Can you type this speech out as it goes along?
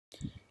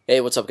Hey,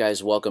 what's up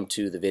guys? Welcome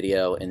to the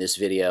video. In this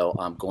video,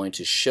 I'm going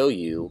to show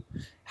you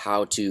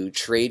how to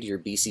trade your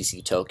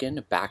BCC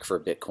token back for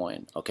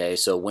Bitcoin. Okay,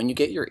 so when you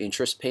get your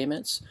interest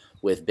payments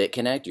with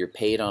Bitconnect, you're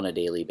paid on a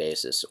daily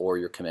basis, or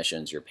your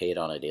commissions, you're paid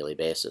on a daily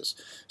basis.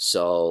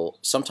 So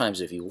sometimes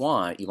if you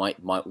want, you might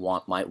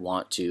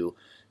want to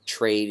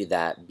trade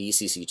that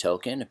BCC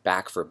token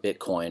back for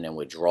Bitcoin and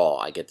withdraw.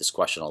 I get this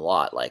question a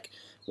lot, like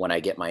when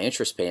I get my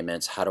interest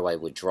payments, how do I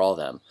withdraw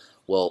them?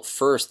 Well,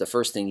 the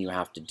first thing you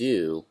have to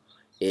do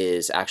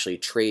is actually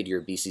trade your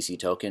BCC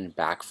token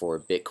back for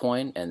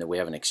Bitcoin, and then we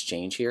have an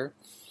exchange here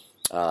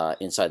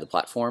inside the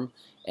platform.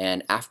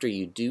 And after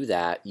you do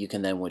that, you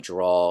can then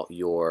withdraw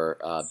your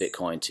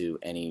Bitcoin to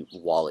any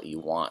wallet you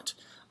want.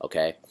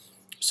 Okay,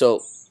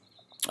 so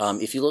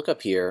if you look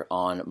up here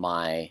on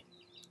my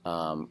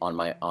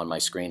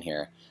screen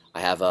here,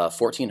 I have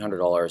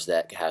 $1,400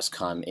 that has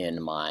come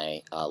in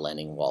my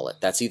lending wallet.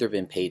 That's either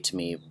been paid to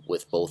me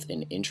with both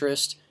in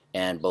interest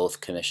and both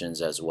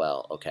commissions as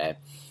well. Okay.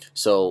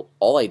 So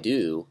all I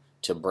do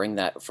to bring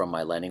that from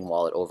my lending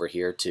wallet over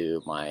here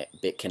to my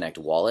Bitconnect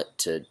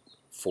wallet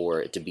for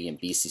it to be in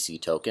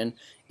BCC token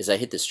is I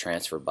hit this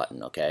transfer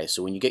button. Okay,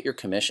 so when you get your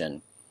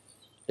commission,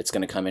 it's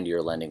going to come into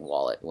your lending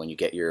wallet. When you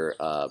get your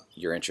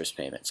interest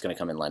payment, it's going to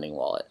come in lending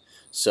wallet.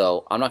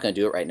 So I'm not going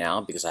to do it right now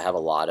because I have a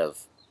lot of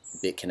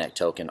Bitconnect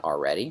token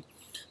already.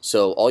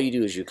 So all you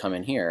do is you come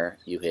in here,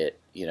 you hit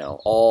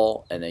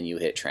all, and then you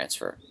hit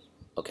transfer.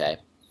 Okay.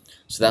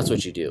 So that's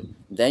what you do.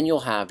 Then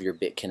you'll have your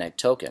Bitconnect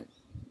token.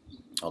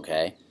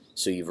 Okay,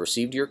 so you've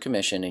received your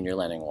commission in your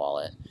lending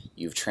wallet.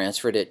 You've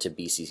transferred it to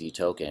BCC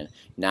token.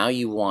 Now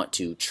you want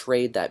to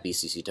trade that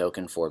BCC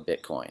token for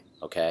Bitcoin.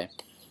 Okay,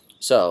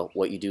 so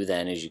what you do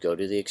then is you go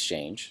to the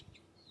exchange,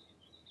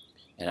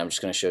 and I'm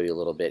just going to show you a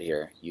little bit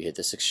here. You hit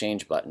this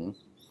exchange button,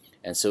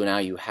 and so now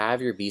you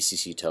have your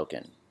BCC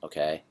token.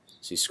 Okay,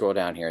 so you scroll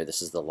down here.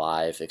 This is the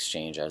live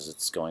exchange as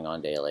it's going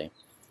on daily.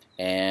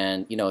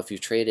 And if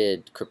you've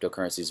traded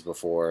cryptocurrencies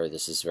before,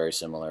 this is very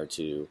similar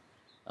to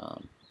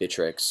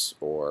Bittrex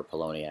or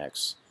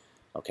Poloniex.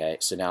 Okay,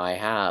 so now I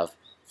have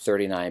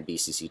 39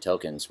 BCC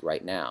tokens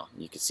right now.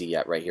 You can see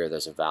right here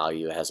there's a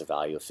value. It has a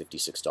value of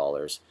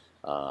 $56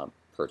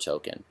 per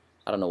token.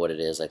 I don't know what it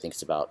is. I think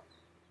it's about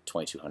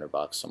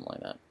 $2,200, something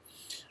like that.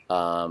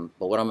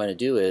 But what I'm going to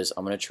do is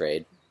I'm going to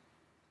trade.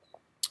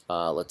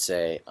 Let's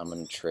say I'm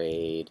going to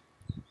trade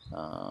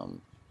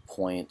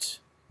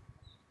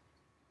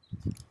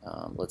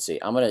let's see.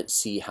 I'm going to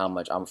see how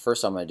much.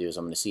 First, I'm going to do is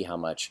I'm going to see how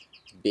much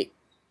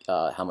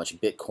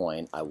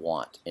Bitcoin I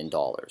want in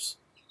dollars.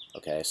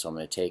 Okay, so I'm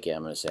going to take it.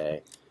 I'm going to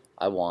say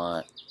I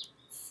want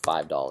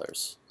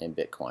 $5 in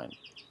Bitcoin.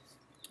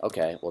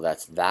 Okay, well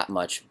that's that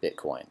much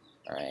Bitcoin.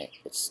 All right,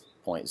 it's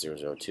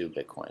 0.002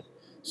 Bitcoin.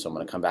 So I'm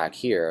going to come back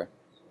here,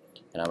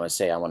 and I'm going to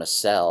say I want to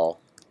sell.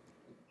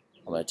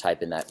 I'm going to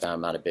type in that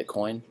amount of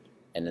Bitcoin,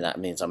 and then that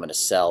means I'm going to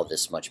sell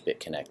this much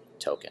Bitconnect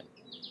token.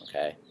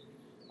 Okay.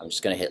 I'm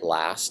just going to hit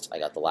last. I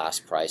got the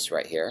last price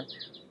right here,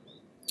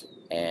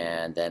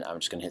 and then I'm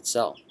just going to hit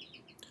sell.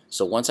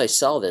 So once I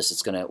sell this,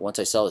 it's going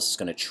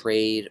to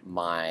trade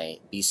my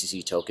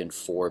BCC token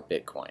for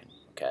Bitcoin.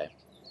 Okay,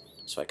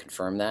 so I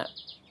confirm that.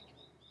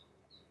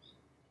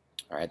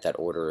 All right, that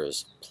order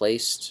is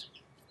placed,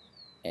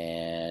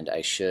 and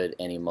I should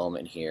any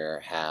moment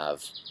here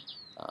have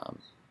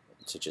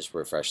to just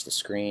refresh the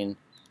screen,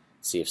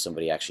 see if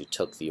somebody actually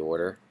took the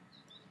order.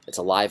 It's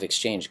a live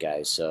exchange,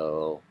 guys,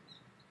 so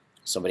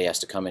somebody has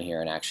to come in here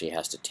and actually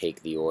has to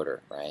take the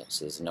order, right?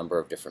 So there's a number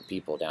of different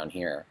people down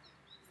here.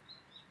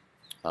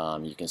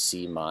 You can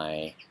see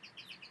my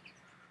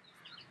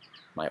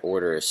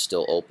order is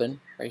still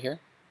open right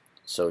here,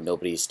 so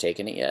nobody's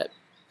taken it yet.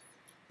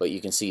 But you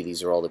can see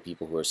these are all the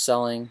people who are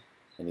selling,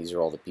 and these are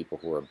all the people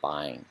who are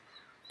buying.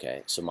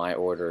 Okay, so my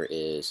order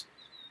is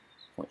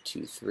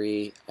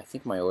 0.23. I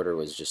think my order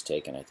was just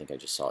taken. I think I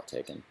just saw it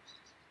taken.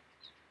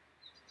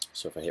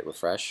 So if I hit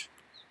refresh,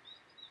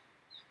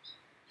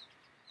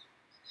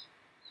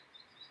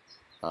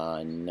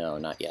 no,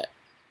 not yet.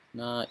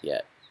 Not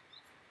yet.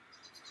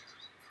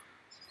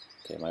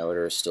 Okay, my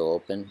order is still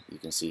open. You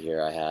can see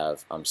here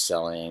I'm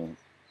selling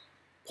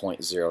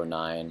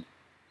 0.09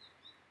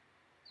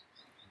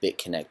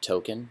 Bitconnect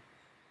token,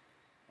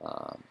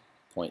 0.09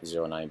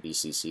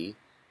 BCC,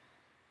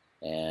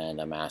 and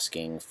I'm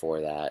asking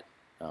for that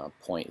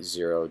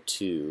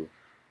 0.02.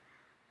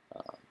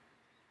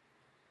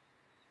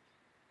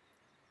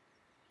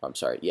 I'm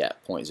sorry, yeah,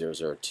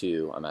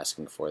 0.002. I'm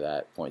asking for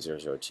that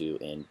 0.002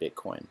 in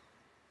Bitcoin.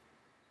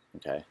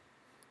 Okay,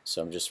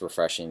 so I'm just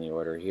refreshing the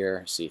order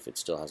here, see if it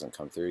still hasn't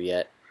come through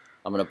yet.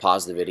 I'm going to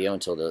pause the video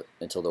until the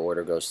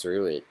order goes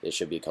through. It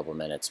should be a couple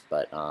minutes,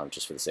 but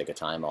just for the sake of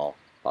time, I'll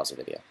pause the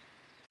video.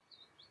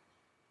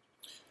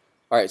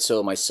 All right,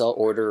 so my sell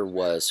order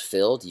was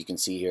filled. You can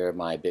see here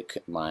my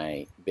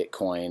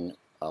Bitcoin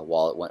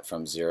wallet went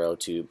from 0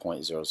 to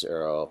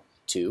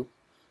 0.002.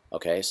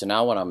 Okay, so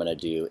now what I'm going to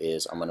do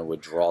is I'm going to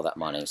withdraw that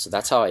money. So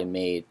that's how I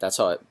made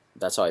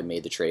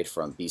the trade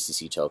from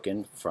BCC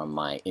token from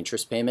my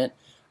interest payment.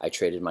 I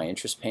traded my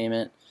interest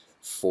payment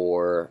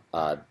for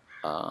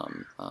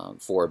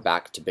for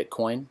back to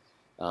Bitcoin.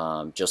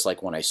 Just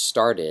like when I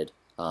started,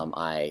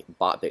 I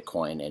bought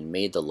Bitcoin and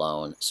made the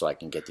loan so I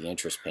can get the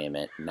interest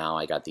payment. Now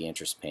I got the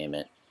interest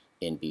payment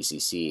in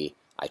BCC.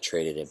 I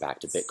traded it back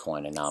to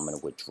Bitcoin, and now I'm going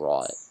to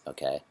withdraw it.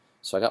 Okay,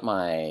 so I got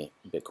my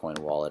Bitcoin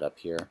wallet up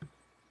here.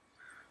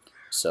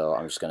 So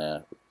I'm just going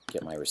to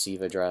get my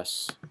receive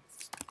address,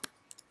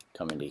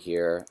 come into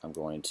here. I'm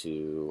going to,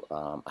 you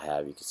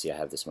can see I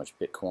have this much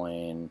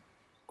Bitcoin.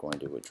 Going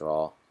to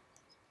withdraw,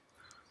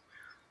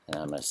 and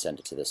I'm going to send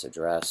it to this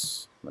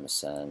address. I'm going to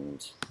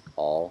send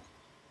all.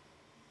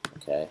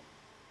 Okay,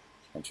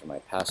 enter my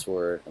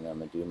password, and then I'm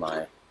going to do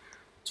my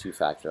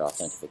two-factor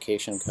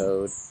authentication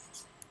code,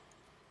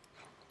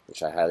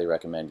 which I highly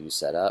recommend you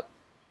set up.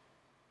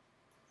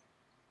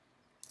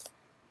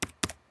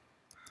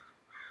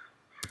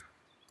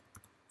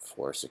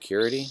 For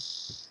security,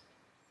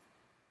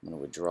 I'm going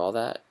to withdraw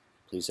that.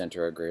 Please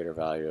enter a greater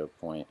value of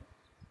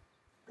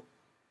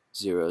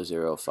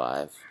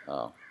 0.005.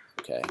 Oh,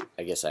 okay.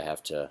 I guess I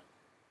have to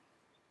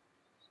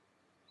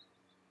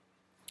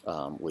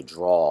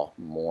withdraw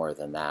more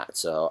than that.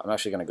 So I'm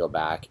actually going to go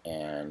back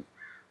and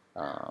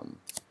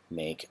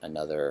make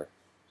another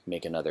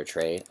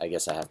trade. I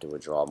guess I have to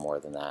withdraw more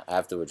than that. I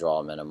have to withdraw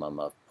a minimum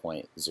of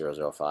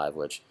 0.005,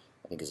 which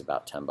I think is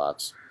about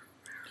 $10.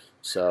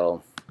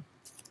 So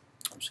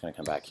I'm just going to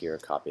come back here,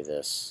 copy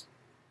this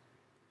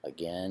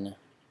again.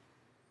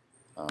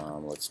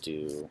 Let's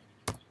do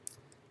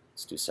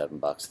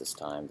 $7 this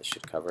time. This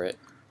should cover it.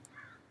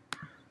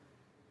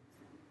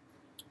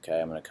 Okay,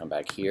 I'm going to come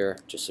back here,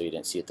 just so you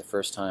didn't see it the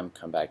first time.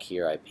 Come back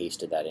here. I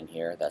pasted that in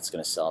here. That's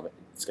going to sell.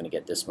 It's going to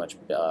get this much.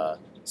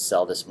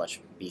 Sell this much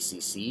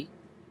BCC.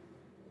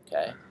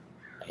 Okay,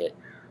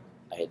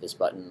 I hit this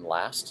button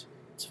last.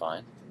 It's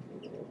fine.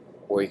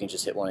 Or you can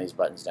just hit one of these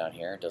buttons down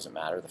here. It doesn't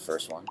matter. The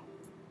first one.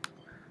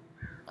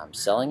 I'm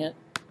selling it.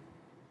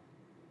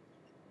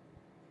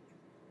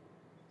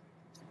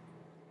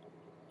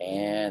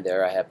 And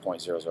there I have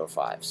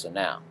 0.005. So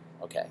now,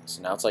 okay,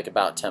 so now it's like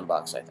about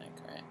 $10, I think,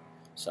 right?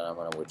 So I'm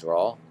going to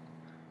withdraw.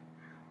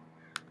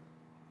 I'm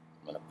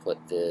going to put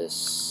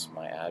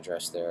my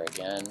address there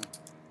again.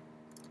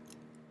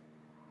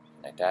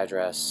 Connect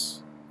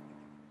address.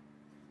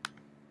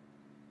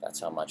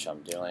 That's how much I'm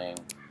doing.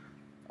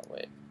 Oh,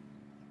 wait.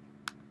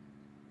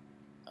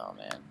 Oh,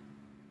 man.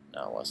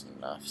 No, it wasn't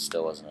enough.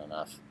 Still wasn't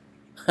enough.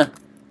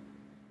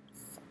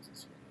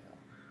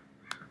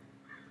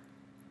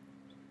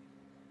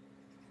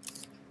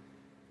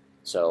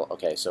 So,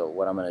 okay, so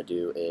what I'm going to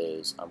do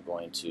is I'm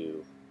going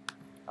to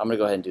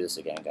go ahead and do this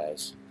again,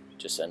 guys.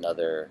 Just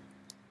another,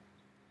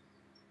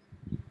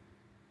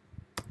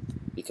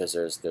 because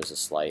there's a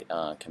slight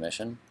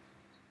commission.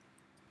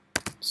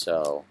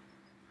 So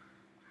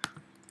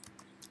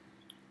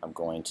I'm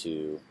going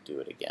to do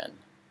it again.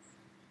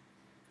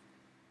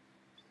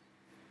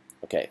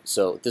 Okay,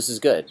 so this is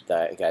good,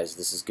 guys.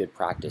 This is good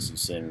practice. You're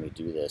seeing me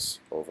do this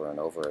over and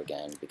over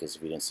again, because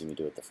if you didn't see me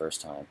do it the first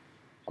time,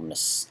 I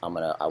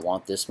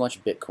want this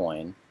much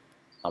Bitcoin.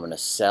 I'm gonna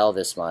sell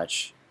this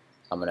much.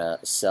 I'm gonna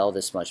sell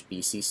this much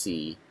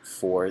BCC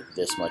for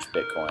this much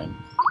Bitcoin.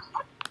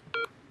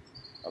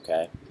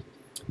 Okay,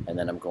 and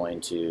then I'm going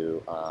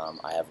to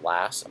I have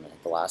last. I'm gonna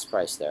hit the last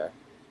price there.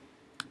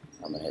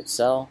 I'm gonna hit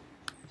sell,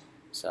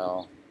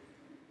 sell.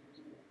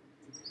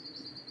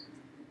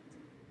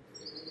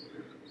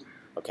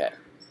 Okay,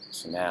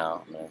 so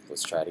now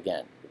let's try it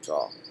again.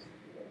 Withdraw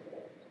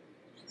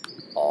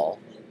all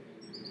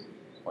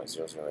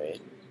 0.008.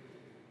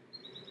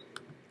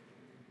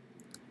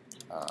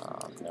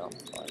 No,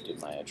 I want to do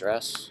my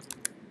address.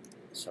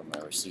 So I'm going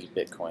to receive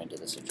Bitcoin to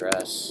this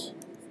address.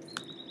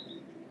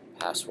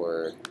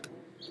 Password,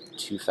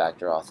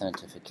 two-factor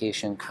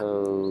authentication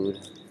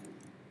code.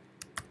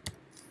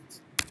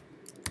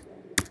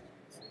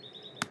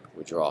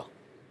 Withdraw.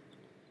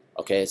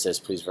 Okay, it says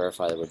please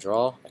verify the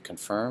withdrawal. I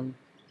confirm.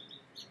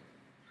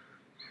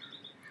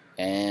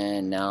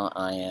 And now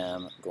I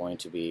am going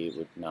to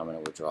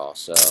withdraw.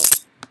 So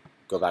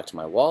go back to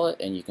my wallet,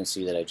 and you can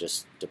see that I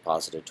just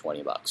deposited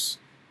 $20.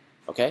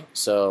 Okay,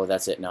 so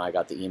that's it. Now I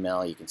got the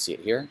email. You can see it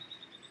here.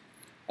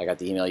 I got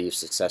the email. You've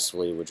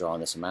successfully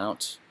withdrawn this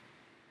amount,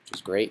 which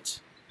is great.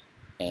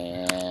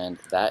 And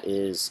that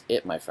is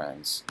it, my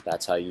friends.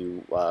 That's how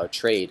you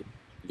trade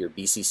your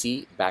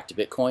BCC back to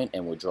Bitcoin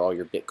and withdraw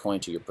your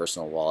Bitcoin to your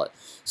personal wallet.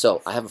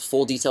 So I have a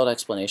full detailed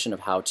explanation of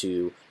how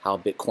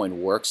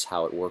Bitcoin works,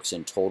 how it works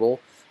in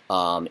total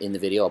in the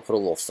video. I'll put a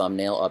little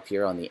thumbnail up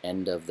here on the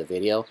end of the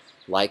video.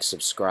 Like,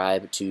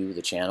 subscribe to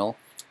the channel.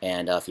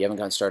 And if you haven't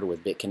gotten started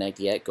with Bitconnect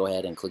yet, go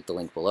ahead and click the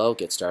link below.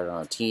 Get started on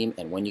our team.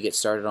 And when you get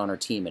started on our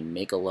team and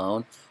make a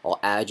loan,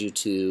 I'll add you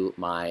to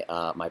my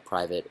my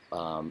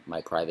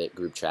private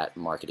group chat,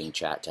 marketing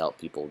chat, to help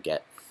people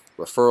get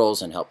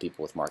referrals and help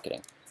people with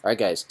marketing. All right,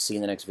 guys. See you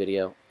in the next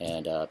video,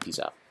 and peace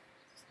out.